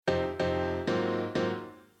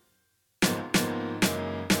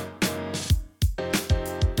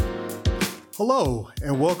Hello,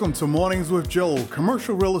 and welcome to Mornings with Joel,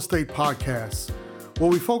 commercial real estate podcast,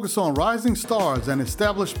 where we focus on rising stars and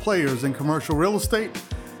established players in commercial real estate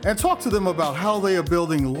and talk to them about how they are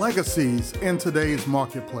building legacies in today's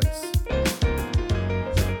marketplace.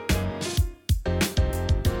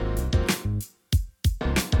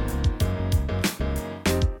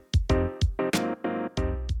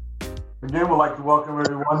 Again, we'd like to welcome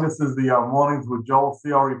everyone. This is the Mornings with Joel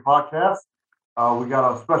CRE podcast. We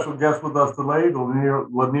got a special guest with us today,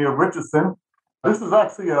 Lanier Richardson. This is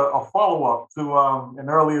actually a follow-up to an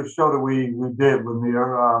earlier show that we did,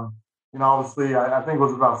 Lanier. Obviously, I think it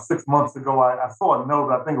was about 6 months ago. I saw a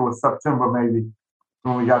note, I think it was September maybe,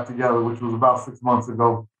 when we got together, which was about 6 months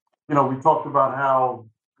ago. We talked about how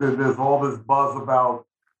there's all this buzz about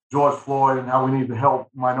George Floyd and how we need to help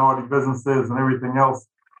minority businesses and everything else.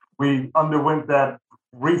 We underwent that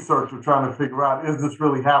research of trying to figure out, is this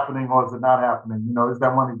really happening or is it not happening? Is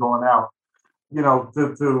that money going out?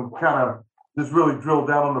 To kind of just really drill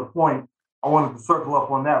down on the point, I wanted to circle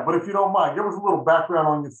up on that. But if you don't mind, give us a little background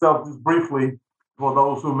on yourself just briefly for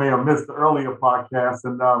those who may have missed the earlier podcast,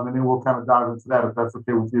 and then we'll kind of dive into that if that's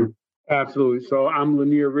okay with you. Absolutely. So I'm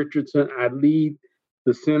Lanier Richardson. I lead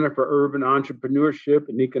the Center for Urban Entrepreneurship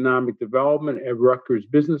and Economic Development at Rutgers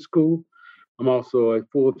Business School. I'm also a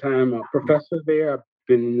full-time professor there. I've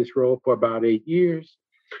been in this role for about 8 years.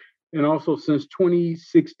 And also since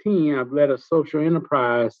 2016, I've led a social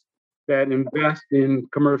enterprise that invests in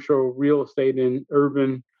commercial real estate in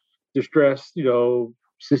urban distress,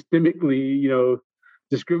 systemically,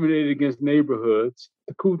 discriminated against neighborhoods.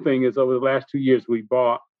 The cool thing is over the last 2 years, we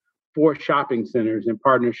bought 4 shopping centers in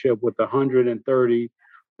partnership with 130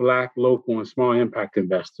 Black, local, and small impact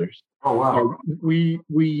investors. Oh, wow. We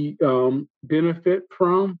benefit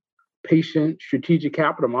from patient strategic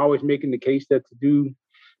capital. I'm always making the case that to do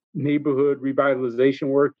neighborhood revitalization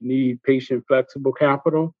work, you need patient flexible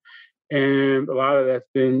capital. And a lot of that's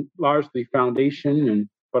been largely foundation,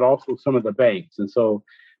 but also some of the banks. And so,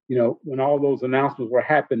 when all those announcements were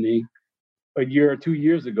happening a year or 2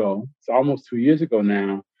 years ago, it's almost 2 years ago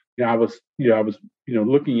now, I was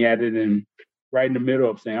looking at it and right in the middle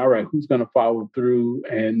of saying, all right, who's going to follow through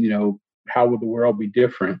and, how will the world be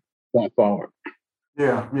different going forward?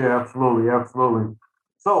 Yeah, absolutely.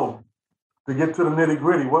 So to get to the nitty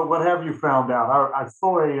gritty, what have you found out? I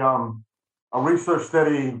saw a research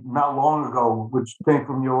study not long ago, which came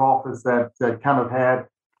from your office that kind of had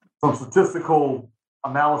some statistical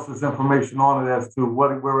analysis information on it as to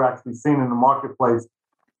what we're actually seeing in the marketplace.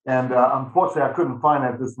 And unfortunately, I couldn't find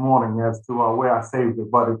that this morning as to where I saved it.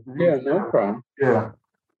 But no problem. Yeah.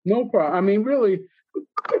 No problem. I mean, really,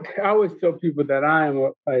 I always tell people that I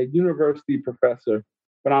am a university professor,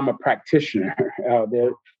 but I'm a practitioner. There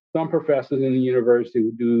are some professors in the university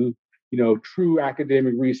who do, true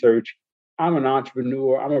academic research. I'm an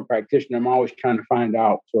entrepreneur. I'm a practitioner. I'm always trying to find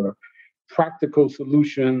out sort of practical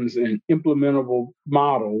solutions and implementable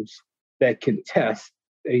models that can test,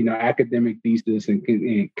 academic thesis and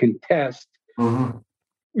can test,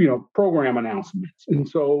 program announcements. And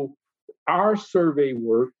so our survey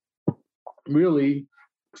work really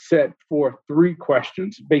set forth 3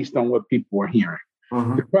 questions based on what people were hearing.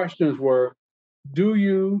 The questions were,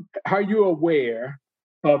 are you aware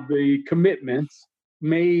of the commitments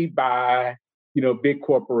made by, big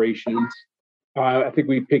corporations? I think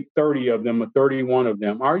we picked 30 of them or 31 of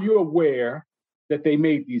them. Are you aware that they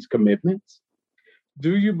made these commitments?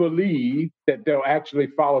 Do you believe that they'll actually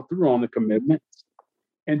follow through on the commitments?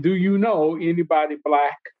 And do you know anybody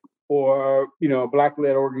Black or,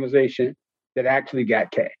 Black-led organization that actually got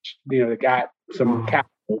cash, that got some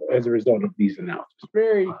capital as a result of these announcements?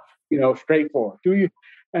 Very, straightforward.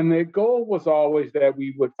 And the goal was always that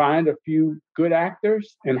we would find a few good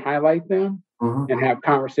actors and highlight them and have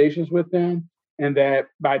conversations with them. And that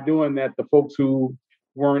by doing that, the folks who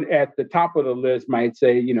weren't at the top of the list might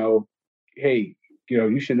say, hey,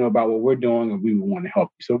 you should know about what we're doing and we would want to help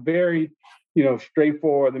you. So very,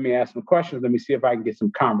 straightforward. Let me ask some questions. Let me see if I can get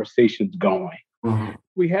some conversations going.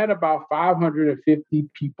 We had about 550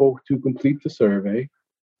 people to complete the survey,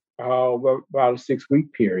 about a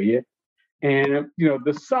 6-week period. And,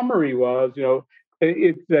 the summary was,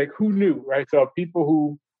 it's like, who knew, right? So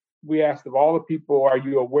we asked of all the people, are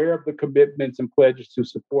you aware of the commitments and pledges to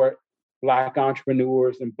support Black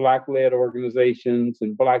entrepreneurs and Black-led organizations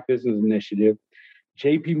and Black business initiative?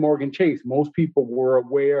 JP Morgan Chase, most people were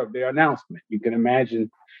aware of their announcement. You can imagine,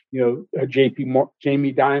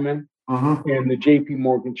 Jamie Dimon and the JP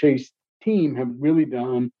Morgan Chase team have really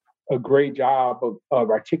done a great job of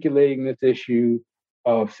articulating this issue,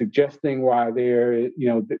 of suggesting why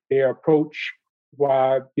their approach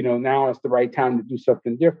why, now it's the right time to do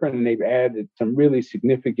something different. And they've added some really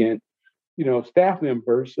significant, staff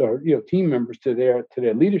members or, team members to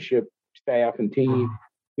their leadership staff and team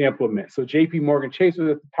to implement. So JP Morgan Chase was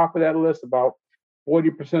at the top of that list. About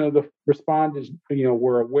 40% of the respondents,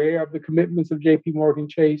 were aware of the commitments of JP Morgan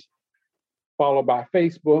Chase, followed by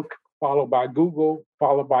Facebook, followed by Google,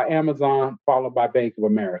 followed by Amazon, followed by Bank of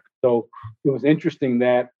America. So it was interesting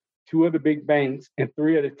that 2 of the big banks and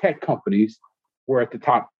 3 of the tech companies were at the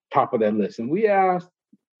top of that list. And we asked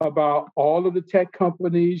about all of the tech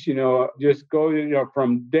companies, just go,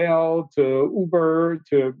 from Dell to Uber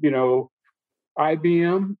to,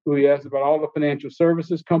 IBM. We asked about all the financial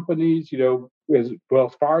services companies, as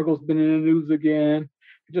Wells Fargo's been in the news again.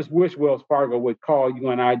 I just wish Wells Fargo would call you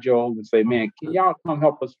and I, Joel, and say, man, can y'all come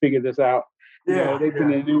help us figure this out? They've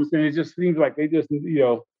been in the news, and it just seems like they just,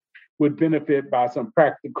 would benefit by some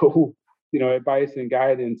practical, advice and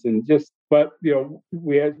guidance. And but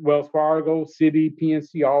we had Wells Fargo, Citi,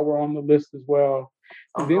 PNC, all were on the list as well.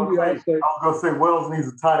 I was gonna say Wells needs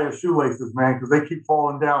to tie their shoelaces, man, because they keep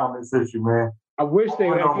falling down on this issue, man. I wish they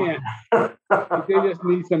again. They just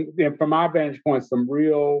need some, from my vantage point, some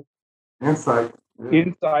real insight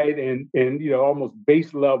and almost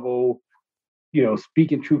base level,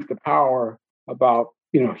 speaking truth to power about,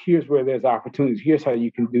 here's where there's opportunities. Here's how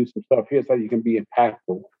you can do some stuff. Here's how you can be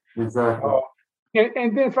impactful. Exactly.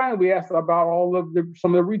 And then finally, we asked about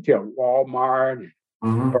some of the retail, Walmart,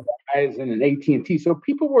 Verizon, and AT&T. So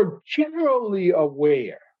people were generally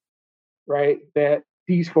aware, right, that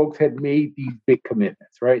these folks had made these big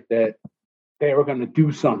commitments, right, that they were going to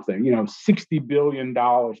do something, $60 billion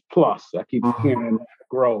plus. I keep hearing that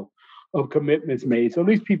grow of commitments made. So at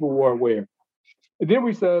least people were aware. And then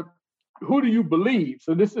we said, who do you believe?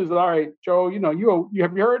 So this is, all right, Joe, you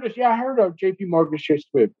have you heard this? Yeah, I heard of JP Morgan Chase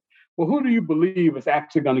Swift. Well, who do you believe is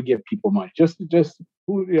actually going to give people money? Just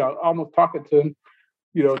who, almost talking to,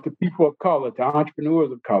 to people of color, to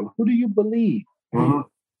entrepreneurs of color. Who do you believe?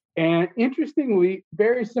 And interestingly,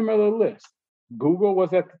 very similar list. Google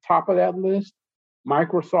was at the top of that list.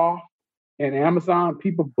 Microsoft and Amazon,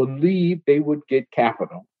 people believed they would get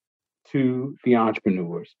capital to the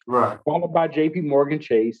entrepreneurs. Right. Followed by JP Morgan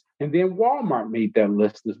Chase. And then Walmart made that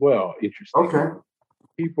list as well. Interesting. Okay.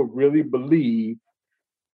 People really believe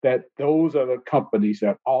that those are the companies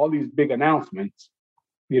that all these big announcements,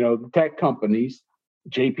 the tech companies,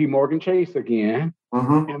 JP Morgan Chase again,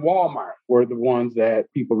 and Walmart were the ones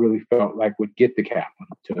that people really felt like would get the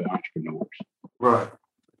capital to the entrepreneurs. Right.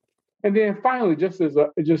 And then finally, just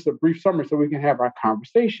a brief summary so we can have our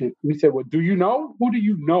conversation, we said, well, do you know? Who do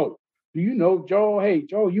you know? Do you know, Joel? Hey,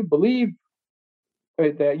 Joel, you believe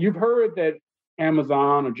that you've heard that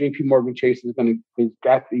Amazon or JP Morgan Chase has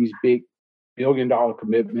got these big $1 billion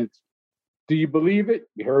commitments. Do you believe it?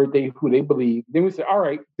 You heard who they believe. Then we said, all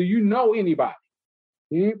right, do you know anybody?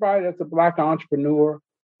 Anybody that's a Black entrepreneur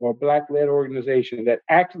or Black-led organization that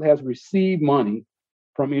actually has received money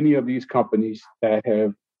from any of these companies that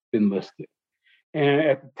have been listed? And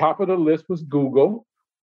at the top of the list was Google,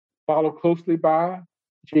 followed closely by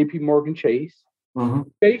JP Morgan Chase,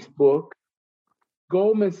 Facebook,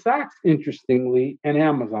 Goldman Sachs, interestingly, and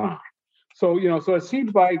Amazon. So, so it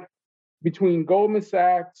seems like between Goldman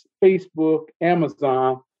Sachs, Facebook,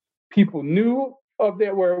 Amazon, people knew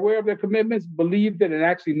were aware of their commitments, believed it, and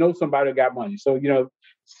actually know somebody who got money. So,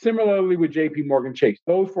 similarly with JP Morgan Chase,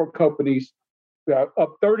 those 4 companies, of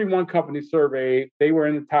 31 companies surveyed, they were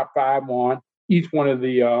in the top 5 on each one of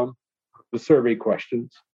the survey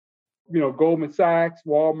questions. Goldman Sachs,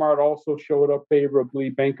 Walmart also showed up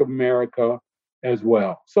favorably, Bank of America as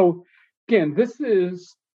well. So again, this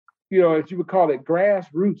is, as you would call it,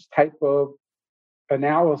 grassroots type of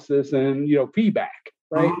analysis and, feedback,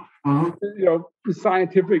 right? It's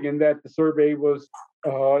scientific in that the survey was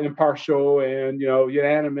impartial and,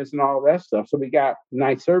 unanimous and all that stuff. So we got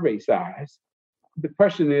nice survey size. The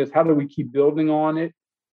question is, how do we keep building on it?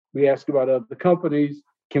 We ask about other companies.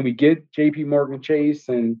 Can we get JP Morgan Chase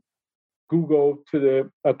and Google to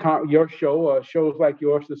the shows like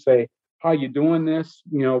yours to say, how you doing this?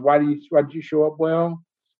 Why did you show up well?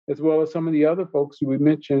 As well as some of the other folks who we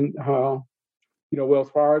mentioned,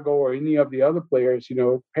 Wells Fargo or any of the other players,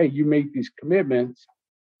 hey, you make these commitments.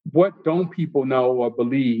 What don't people know or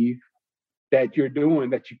believe that you're doing,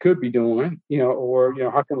 that you could be doing, or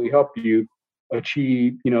how can we help you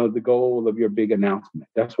achieve, the goal of your big announcement?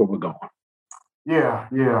 That's where we're going. Yeah.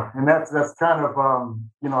 And that's kind of,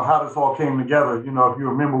 how this all came together. If you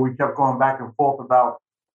remember, we kept going back and forth about,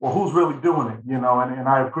 well, who's really doing it, and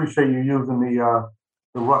I appreciate you using the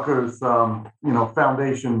Rutgers,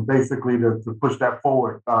 foundation basically to push that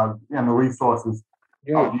forward and the resources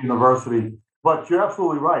of the university. But you're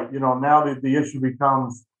absolutely right. Now the issue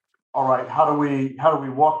becomes, all right, how do we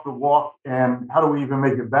walk the walk, and how do we even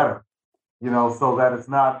make it better? So that it's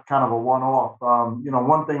not kind of a one-off.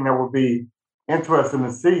 One thing that would be interesting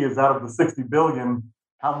to see is out of the 60 billion,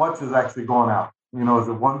 how much is actually going out? Is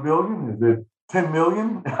it 1 billion? Is it 10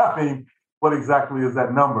 million? I mean, what exactly is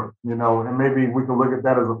that number? And maybe we can look at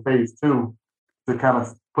that as a phase two to kind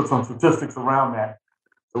of put some statistics around that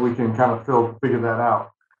so we can kind of figure that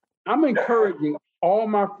out. I'm encouraging all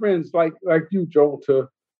my friends like you, Joel, to,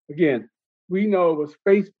 again, we know it was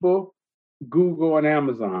Facebook, Google, and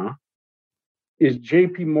Amazon. Is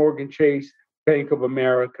JP Morgan Chase, Bank of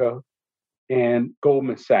America, and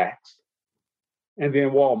Goldman Sachs, and then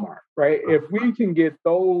Walmart, right? If we can get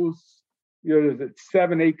those, there's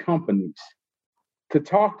 7, 8 companies to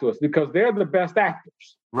talk to us because they're the best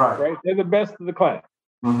actors, right? They're the best of the class.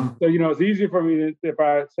 Mm-hmm. So, it's easier for me if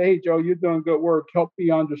I say, hey, Joe, you're doing good work, help me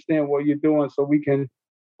understand what you're doing so we can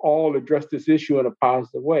all address this issue in a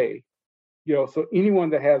positive way. So anyone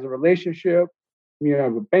that has a relationship, a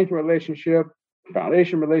banking relationship,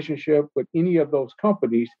 foundation relationship with any of those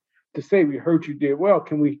companies to say, we heard you did well.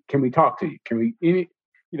 Can we talk to you? Can we,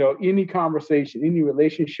 any conversation, any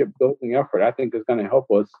relationship building effort, I think is going to help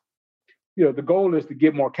us. The goal is to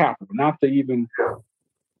get more capital, not to even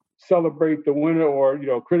celebrate the winner or,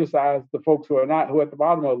 criticize the folks who are at the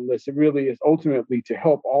bottom of the list. It really is ultimately to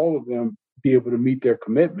help all of them be able to meet their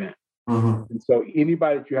commitment. Mm-hmm. And so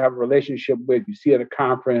anybody that you have a relationship with, you see at a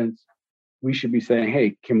conference, we should be saying,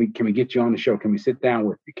 hey, can we get you on the show? Can we sit down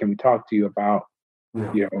with you? Can we talk to you about,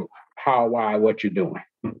 how, why, what you're doing?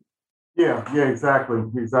 Yeah, exactly.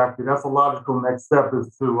 That's a logical next step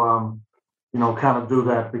is to, kind of do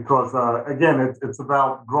that because, again, it's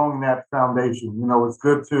about growing that foundation. It's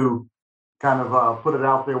good to kind of put it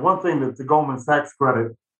out there. One thing that to Goldman Sachs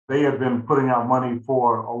credit, they had been putting out money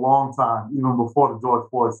for a long time, even before the George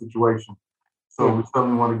Floyd situation. So we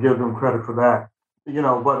certainly want to give them credit for that.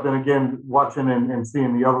 But then again, watching and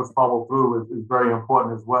seeing the others follow through is very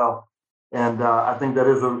important as well. And I think that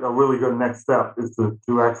is a really good next step is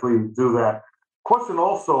to actually do that. Question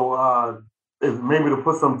also is maybe to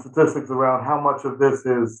put some statistics around how much of this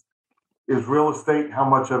is real estate, how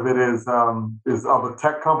much of it is other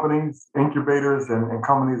tech companies, incubators, and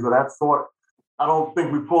companies of that sort. I don't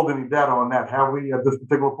think we pulled any data on that, have we, at this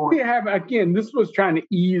particular point? We have. Again, this was trying to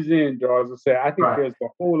ease in, George. As I said, I think there's a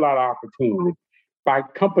whole lot of opportunity by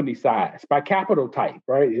company size, by capital type,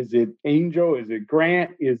 right? Is it angel? Is it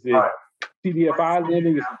grant? Is it CDFI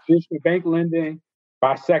lending? Is it traditional bank lending?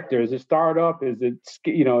 By sector, is it startup? Is it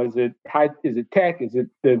Is it high? Is it tech? Is it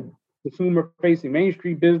the consumer-facing Main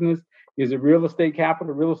Street business? Is it real estate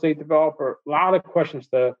capital? Real estate developer? A lot of questions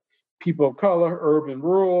to people of color, urban,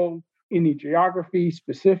 rural, any geography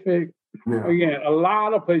specific. Yeah. Again, a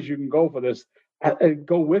lot of places you can go for this.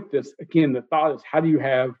 Go with this. Again, the thought is, how do you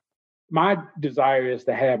have? My desire is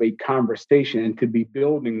to have a conversation and to be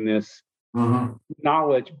building this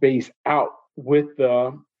knowledge base out with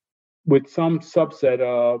some subset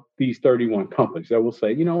of these 31 companies that will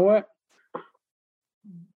say, you know what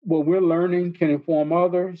we're learning can inform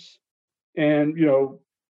others, and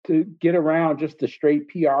to get around just the straight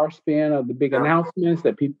PR spin of the big announcements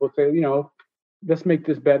that people say, let's make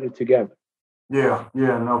this better together. Yeah,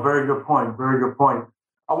 no, very good point. Very good point.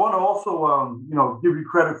 I want to also, give you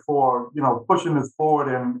credit for, pushing this forward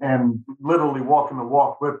and literally walking the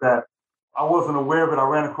walk with that. I wasn't aware of it. I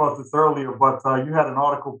ran across this earlier, but you had an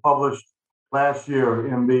article published last year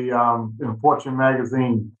in Fortune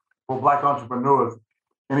magazine for Black entrepreneurs.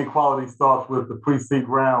 Inequality starts with the pre-seed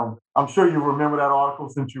round. I'm sure you remember that article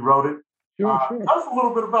since you wrote it. Sure. Tell us a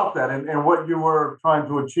little bit about that and what you were trying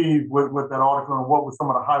to achieve with that article and what were some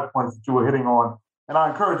of the high points that you were hitting on. And I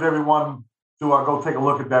encourage everyone to go take a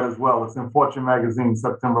look at that as well. It's in Fortune magazine,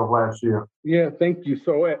 September of last year. Yeah, thank you.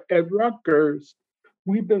 So at Rutgers,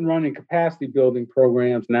 we've been running capacity building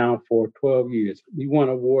programs now for 12 years. We won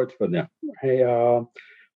awards for them. Hey,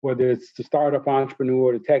 whether it's the startup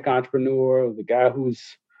entrepreneur, the tech entrepreneur, or the guy who's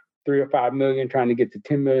 3 or 5 million trying to get to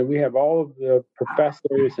 10 million, we have all of the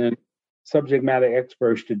professors and subject matter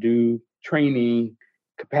experts to do training,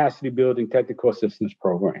 capacity building, technical assistance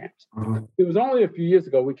programs. Mm-hmm. It was only a few years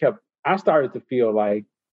ago I started to feel like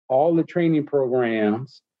all the training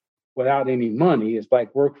programs without any money is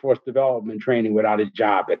like workforce development training without a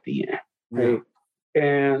job at the end, right? Yeah.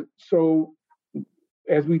 And so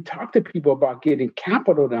as we talk to people about getting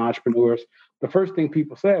capital to entrepreneurs, the first thing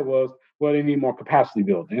people said was, well, they need more capacity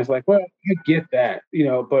building. It's like, well, I get that,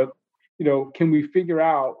 but, can we figure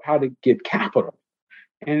out how to get capital?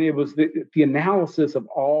 And it was the analysis of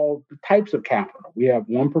all the types of capital. We have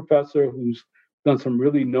one professor who's done some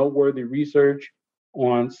really noteworthy research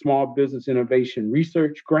on small business innovation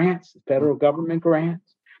research grants, federal government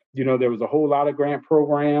grants. There was a whole lot of grant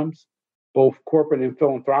programs, both corporate and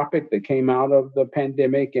philanthropic, that came out of the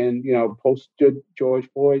pandemic and, post George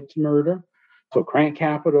Floyd's murder. So grant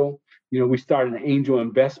capital, we started an angel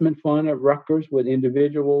investment fund at Rutgers with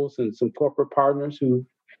individuals and some corporate partners who,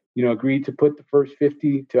 agreed to put the first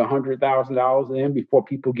 $50,000 to $100,000 in before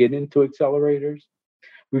people get into accelerators.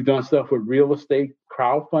 We've done stuff with real estate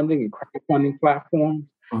crowdfunding and crowdfunding platforms.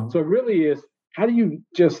 Mm-hmm. So it really is, how do you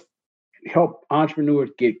just help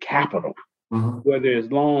entrepreneurs get capital, whether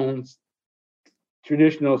it's loans,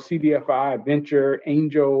 traditional CDFI, venture,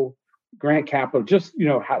 angel, grant capital,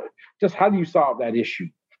 how do you solve that issue?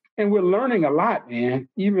 And we're learning a lot, man.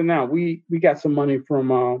 Even now, we got some money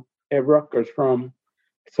from at Rutgers from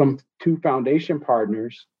some 2 foundation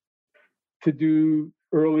partners to do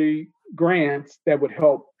early grants that would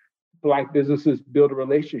help Black businesses build a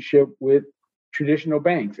relationship with traditional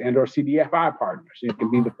banks and or CDFI partners. It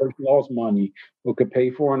could be the first loss money, or could pay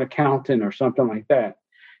for an accountant or something like that.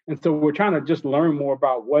 And so we're trying to just learn more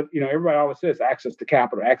about what, everybody always says access to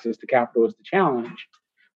capital. Access to capital is the challenge.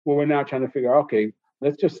 Well, we're now trying to figure out, okay,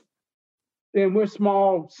 and we're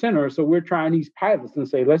small centers, so we're trying these pilots and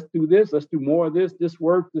say, let's do this, let's do more of this, this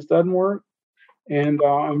works, this doesn't work. And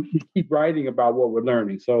we keep writing about what we're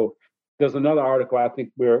learning. So there's another article I think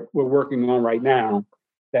we're working on right now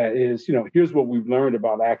that is, here's what we've learned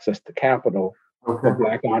about access to capital for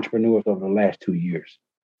Black entrepreneurs over the last 2 years.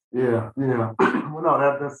 Yeah. Well, no,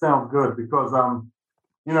 that sounds good because,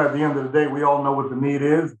 at the end of the day, we all know what the need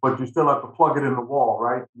is, but you still have to plug it in the wall,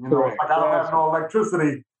 right? Like I don't have no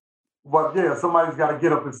electricity, but yeah, somebody's got to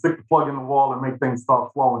get up and stick the plug in the wall and make things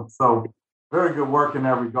start flowing. So very good work in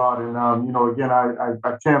that regard. And, again,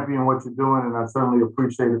 I champion what you're doing, and I certainly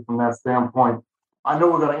appreciate it from that standpoint. I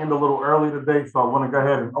know we're going to end a little early today, so I want to go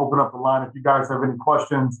ahead and open up the line. If you guys have any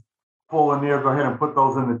questions, pull in there, go ahead and put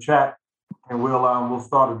those in the chat, and we'll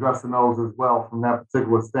start addressing those as well from that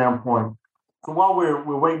particular standpoint. So while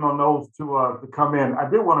we're waiting on those to come in, I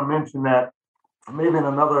did want to mention that maybe in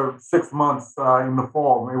another 6 months in the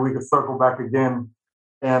fall, maybe we could circle back again,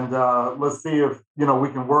 and let's see if we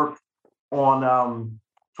can work on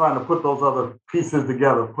trying to put those other pieces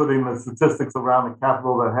together, putting the statistics around the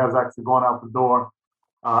capital that has actually gone out the door.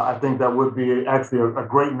 I think that would be actually a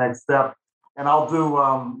great next step. And I'll do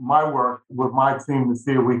my work with my team to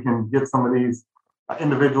see if we can get some of these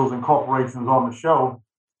individuals and corporations on the show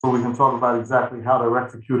so we can talk about exactly how they're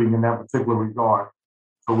executing in that particular regard.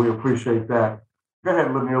 So we appreciate that. Go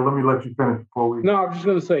ahead, Lanier. Let me let you finish before we... No, I'm just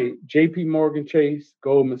going to say JP Morgan Chase,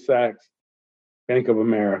 Goldman Sachs, Bank of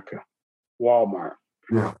America, Walmart.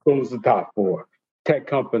 Yeah. Those are the top 4. Tech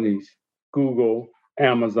companies, Google,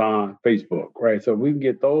 Amazon, Facebook, right? So we can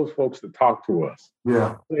get those folks to talk to us.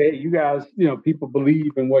 Yeah. Hey, you guys, people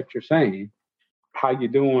believe in what you're saying, how you're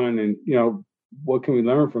doing, and, what can we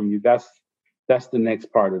learn from you? That's the next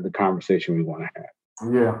part of the conversation we want to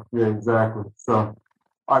have. Yeah, exactly. So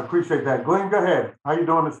I appreciate that. Glenn, go ahead. How you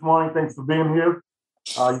doing this morning? Thanks for being here.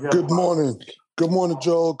 Good morning. Good morning,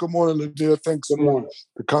 Joel. Good morning, Lanier. Thanks for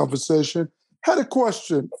the conversation. Had a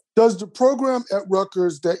question. Does the program at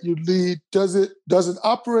Rutgers that you lead, does it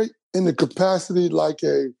operate in the capacity like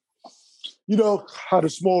how the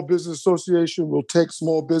Small Business Association will take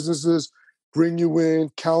small businesses, bring you in,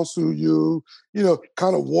 counsel you,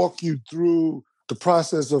 kind of walk you through the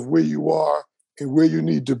process of where you are and where you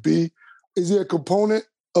need to be? Is there a component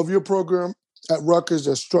of your program at Rutgers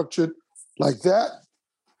that's structured like that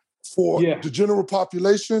for the general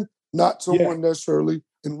population, not someone necessarily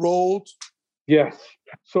enrolled? Yes.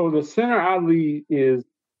 So the center I lead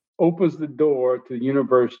opens the door to the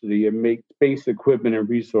university and makes space, equipment, and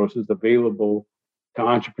resources available to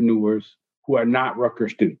entrepreneurs who are not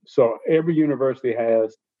Rutgers students. So every university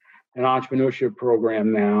has an entrepreneurship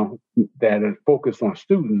program now that is focused on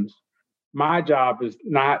students. My job is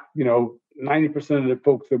not, 90% of the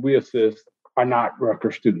folks that we assist are not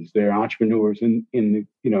Rutgers students. They're entrepreneurs in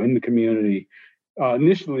the community.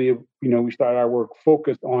 Initially, we started our work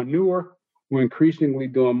focused on Newark. We're increasingly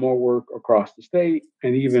doing more work across the state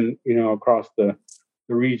and even, across the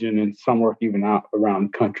region, and some work even out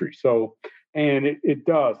around the country. So, and it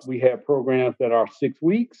does. We have programs that are 6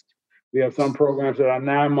 weeks. We have some programs that are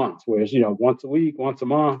 9 months, where it's, once a week, once a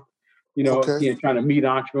month, again, trying to meet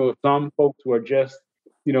entrepreneurs. Some folks who are just,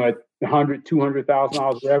 at $100,000,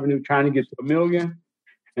 $200,000 revenue, trying to get to $1 million.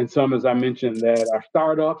 And some, as I mentioned, that are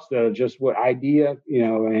startups that are just with idea,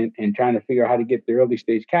 and trying to figure out how to get the early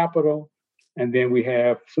stage capital. And then we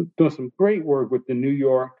have done some great work with the New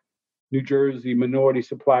York, New Jersey Minority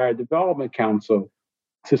Supplier Development Council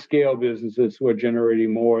to scale businesses who are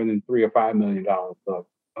generating more than $3 or $5 million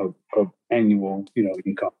of annual,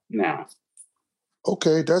 income now.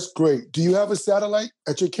 Okay, that's great. Do you have a satellite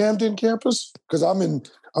at your Camden campus? Because I'm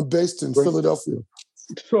based in Philadelphia.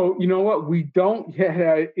 So you know what? We don't. Yeah,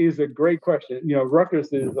 that is a great question.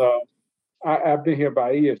 Rutgers is. I've been here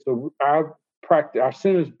about a year, so our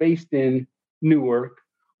center is based in Newark.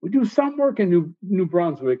 We do some work in New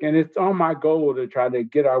Brunswick, and it's on my goal to try to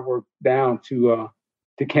get our work down to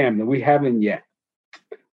Camden. We haven't yet,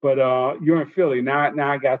 but you're in Philly now.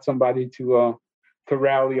 Now I got somebody to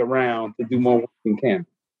rally around to do more work in Camden.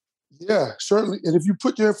 Yeah, certainly. And if you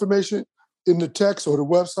put your information in the text or the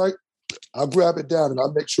website, I'll grab it down and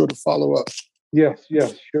I'll make sure to follow up. Yes,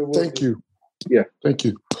 sure will. Thank you. Yeah. Thank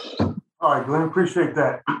you. All right, Glenn, appreciate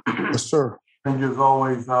that. Yes, sir. Thank you as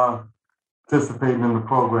always participating in the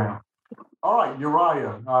program. All right,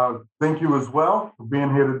 Uriah, thank you as well for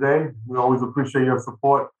being here today. We always appreciate your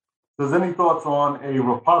support. If there's any thoughts on a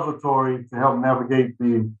repository to help navigate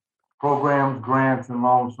the programs, grants, and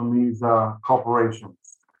loans from these corporations?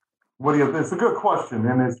 What do you think? It's a good question,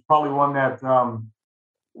 and it's probably one that,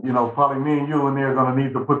 probably me and you and they are going to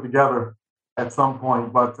need to put together at some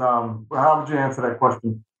point. But how would you answer that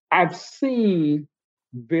question? I've seen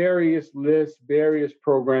various lists, various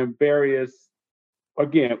programs,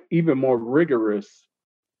 again, even more rigorous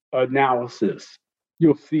analysis.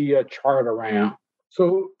 You'll see a chart around.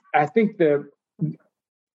 So I think that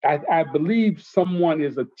I believe someone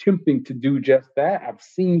is attempting to do just that. I've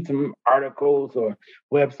seen some articles or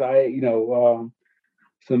website,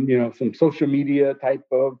 some social media type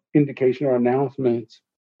of indication or announcements.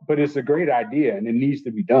 But it's a great idea and it needs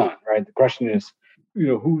to be done, right? The question is,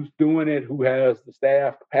 who's doing it, who has the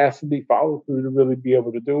staff capacity, follow through to really be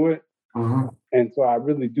able to do it. Mm-hmm. And so I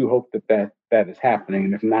really do hope that is happening.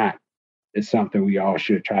 And if not, it's something we all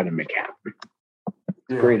should try to make happen.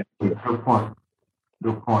 Yeah, great idea. Good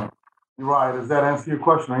point. You're right. Does that answer your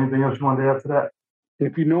question? Anything else you want to add to that?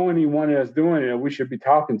 If you know anyone that's doing it, we should be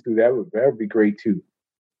talking to. That would be great too.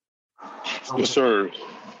 Yes, sir.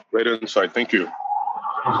 Great insight. Thank you.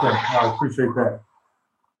 Okay, I appreciate that.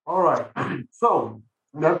 All right, so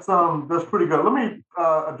that's pretty good. Let me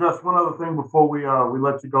address one other thing before we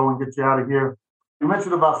let you go and get you out of here. You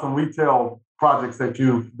mentioned about some retail projects that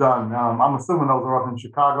you've done. I'm assuming those are up in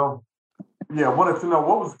Chicago. Yeah, wanted to know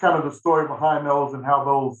what was kind of the story behind those and how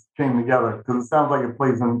those came together, because it sounds like it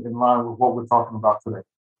plays in line with what we're talking about today.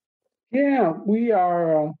 Yeah, we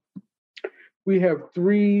have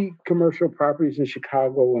 3 commercial properties in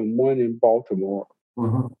Chicago and 1 in Baltimore.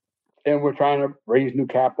 Mm-hmm. And we're trying to raise new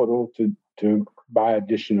capital to buy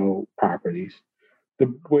additional properties.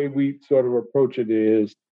 The way we sort of approach it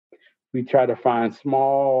is we try to find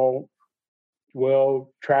small,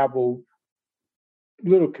 well-traveled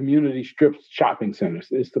little community strips shopping centers.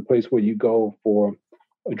 It's the place where you go for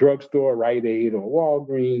a drugstore, Rite Aid or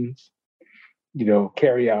Walgreens,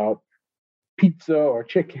 carry out pizza or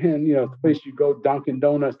chicken, the place you go, Dunkin'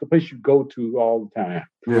 Donuts, the place you go to all the time.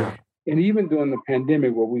 Yeah. And even during the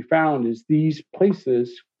pandemic, what we found is these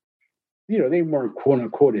places, they weren't quote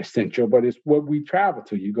unquote essential, but it's what we travel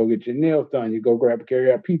to. You go get your nails done, you go grab a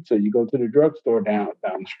carry-out pizza, you go to the drugstore down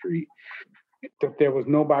the street. That there was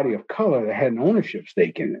nobody of color that had an ownership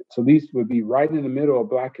stake in it. So these would be right in the middle of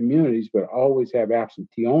Black communities, but always have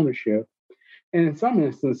absentee ownership. And in some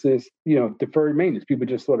instances, deferred maintenance, people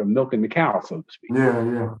just sort of milking the cow, so to speak.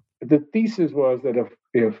 Yeah. The thesis was that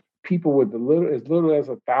if people with as little as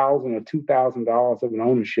 $1,000 or $2,000 of an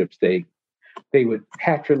ownership stake, they would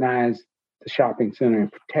patronize the shopping center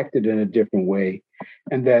and protect it in a different way,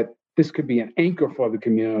 and that this could be an anchor for the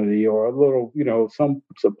community or a little, some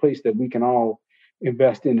place that we can all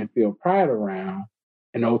invest in and feel pride around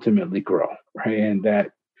and ultimately grow, right? And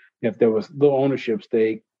that if there was little ownership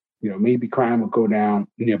stake, maybe crime would go down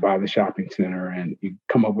nearby the shopping center, and you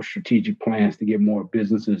come up with strategic plans to get more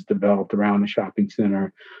businesses developed around the shopping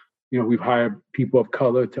center. We've hired people of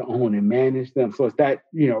color to own and manage them. So it's that,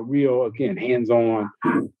 real, again, hands-on,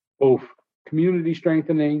 both community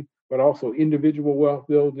strengthening, but also individual wealth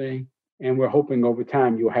building. And we're hoping over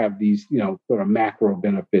time you'll have these, sort of macro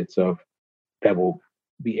benefits that will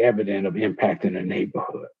be evident of impact in the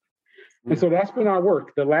neighborhood. And so that's been our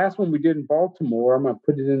work. The last one we did in Baltimore, I'm going to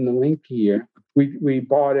put it in the link here. We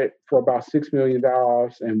bought it for about $6 million,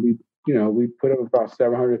 and we put up about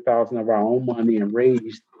 $700,000 of our own money and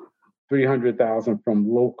raised $300,000 from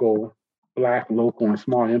Black, local, and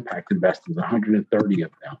small impact investors, 130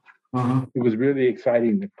 of them. Mm-hmm. It was really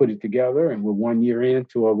exciting to put it together, and we're 1 year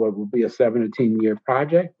into what will be a 17-year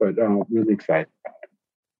project, but really excited about it.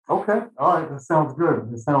 Okay, all right, that sounds good.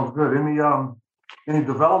 Any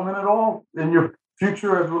development at all in your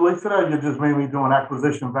future as it relates to that? You're just mainly doing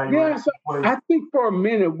acquisition value. Yeah, so I think for a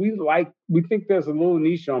minute we think there's a little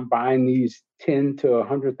niche on buying these 10 to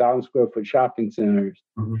 100,000 square foot shopping centers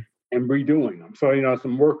and redoing them. So,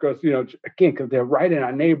 some workers, again, because they're right in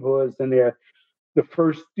our neighborhoods and they're the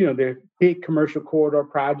first, they're big commercial corridor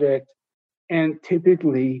projects. And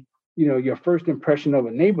typically, your first impression of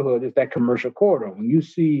a neighborhood is that commercial corridor. When you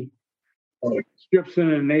see strips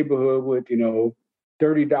in a neighborhood with,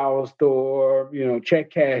 $30 store, check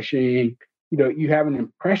cashing, you have an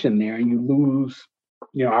impression there and you lose,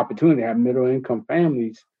 opportunity to have middle income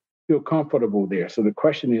families feel comfortable there. So the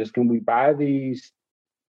question is, can we buy these,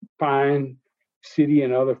 find city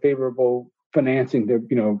and other favorable financing to,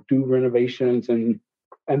 do renovations and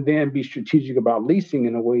then be strategic about leasing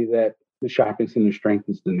in a way that the shopping center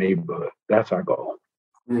strengthens the neighborhood. That's our goal.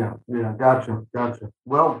 Yeah, gotcha.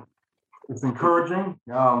 Well, it's encouraging.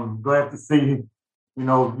 Glad to see,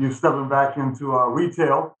 you stepping back into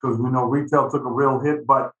retail, because we know retail took a real hit,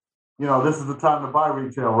 but this is the time to buy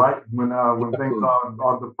retail, right? When things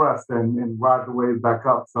are depressed and ride the wave back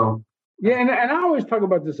up. So yeah, and I always talk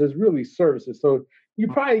about this as really services. So you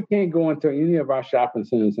probably can't go into any of our shopping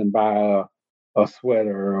centers and buy a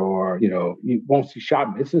sweater or, you won't see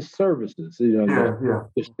shopping. This is services, the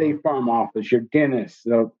State Farm office, your dentist,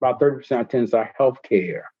 about 30% of tenants are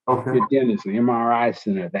healthcare, your dentist, the MRI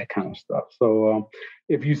center, that kind of stuff. So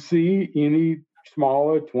if you see any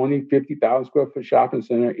smaller 20, 50,000 square foot shopping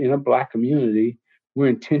center in a Black community, we're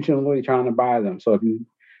intentionally trying to buy them. So if you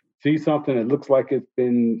see something that looks like it's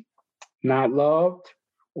been not loved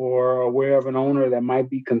or aware of an owner that might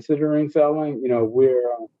be considering selling,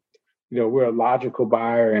 we're a logical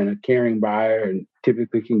buyer and a caring buyer, and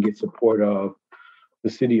typically can get support of the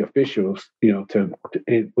city officials,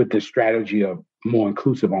 with the strategy of more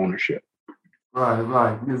inclusive ownership.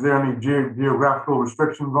 Right. Is there any geographical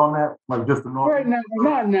restrictions on that, like just the north? Right now,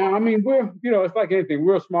 not now. I mean, we're, it's like anything.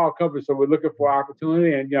 We're a small company, so we're looking for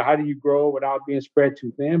opportunity, and how do you grow without being spread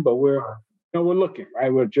too thin? But we're looking,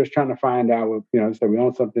 right? We're just trying to find out. So we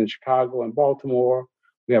own something in Chicago and Baltimore.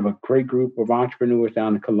 We have a great group of entrepreneurs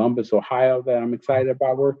down in Columbus, Ohio, that I'm excited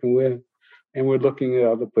about working with. And we're looking at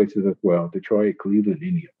other places as well, Detroit, Cleveland,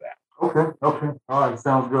 any of that. Okay. All right,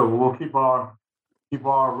 sounds good. We'll keep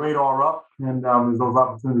our radar up, and as those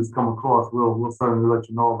opportunities come across, we'll certainly let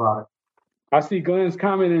you know about it. I see Glenn's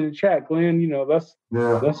comment in the chat. Glenn,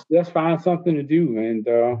 let's find something to do, and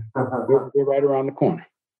we're right around the corner.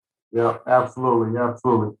 Yeah, absolutely.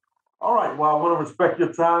 All right. Well, I want to respect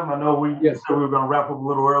your time. I know we said we were going to wrap up a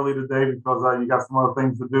little early today because you got some other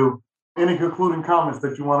things to do. Any concluding comments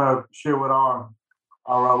that you want to share with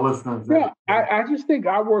our listeners? Yeah, I just think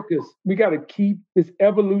our work we got to keep, it's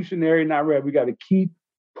evolutionary, not red. We got to keep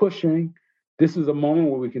pushing. This is a moment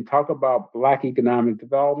where we can talk about Black economic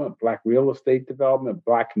development, Black real estate development,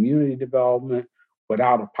 Black community development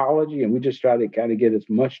without apology. And we just got to get as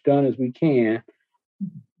much done as we can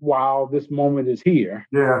while this moment is here.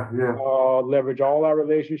 Yeah. Leverage all our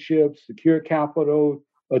relationships, secure capital,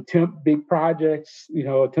 attempt big projects,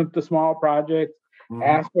 attempt the small projects,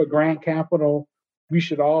 ask for grant capital. We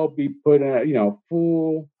should all be putting,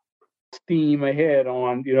 full steam ahead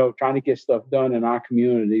on, trying to get stuff done in our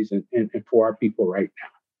communities and for our people right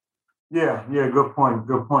now. Yeah. Good point.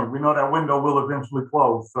 We know that window will eventually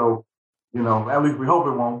close. So, at least we hope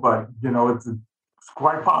it won't, but, it's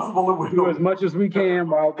quite possible it will. Do as much as we can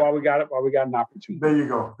while we got an opportunity. There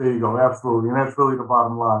you go. Absolutely. And that's really the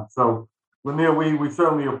bottom line. So, Lanier, we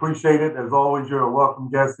certainly appreciate it. As always, you're a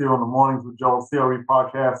welcome guest here on the Mornings with Joel CRE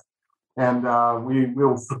podcast. And we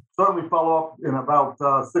will certainly follow up in about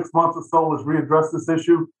 6 months or so. Let's readdress this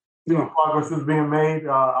issue. Progress is being made.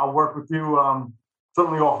 I'll work with you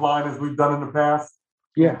certainly offline as we've done in the past.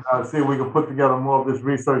 Yeah. See if we can put together more of this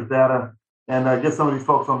research data and get some of these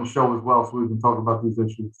folks on the show as well so we can talk about these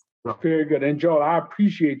issues. So. Very good. And Joel, I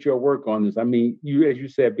appreciate your work on this. I mean, you, as you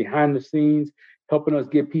said, behind the scenes, helping us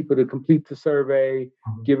get people to complete the survey,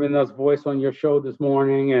 giving us voice on your show this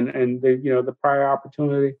morning and the prior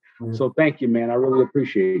opportunity. Mm-hmm. So thank you, man. I really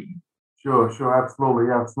appreciate you. Sure.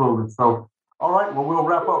 Absolutely. So, all right. Well, we'll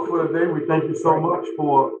wrap up for today. We thank you so much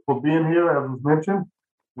for being here, as was mentioned.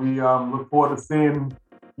 We look forward to seeing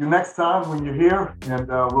you next time when you're here, and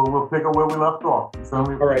we'll pick up where we left off. All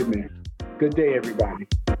right, man. Good day, everybody.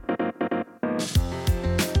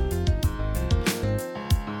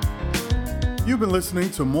 You've been listening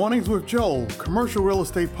to Mornings with Joel, commercial real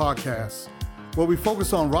estate podcast, where we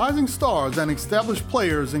focus on rising stars and established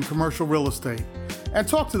players in commercial real estate and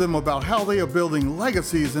talk to them about how they are building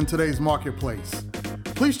legacies in today's marketplace.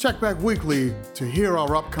 Please check back weekly to hear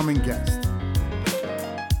our upcoming guests.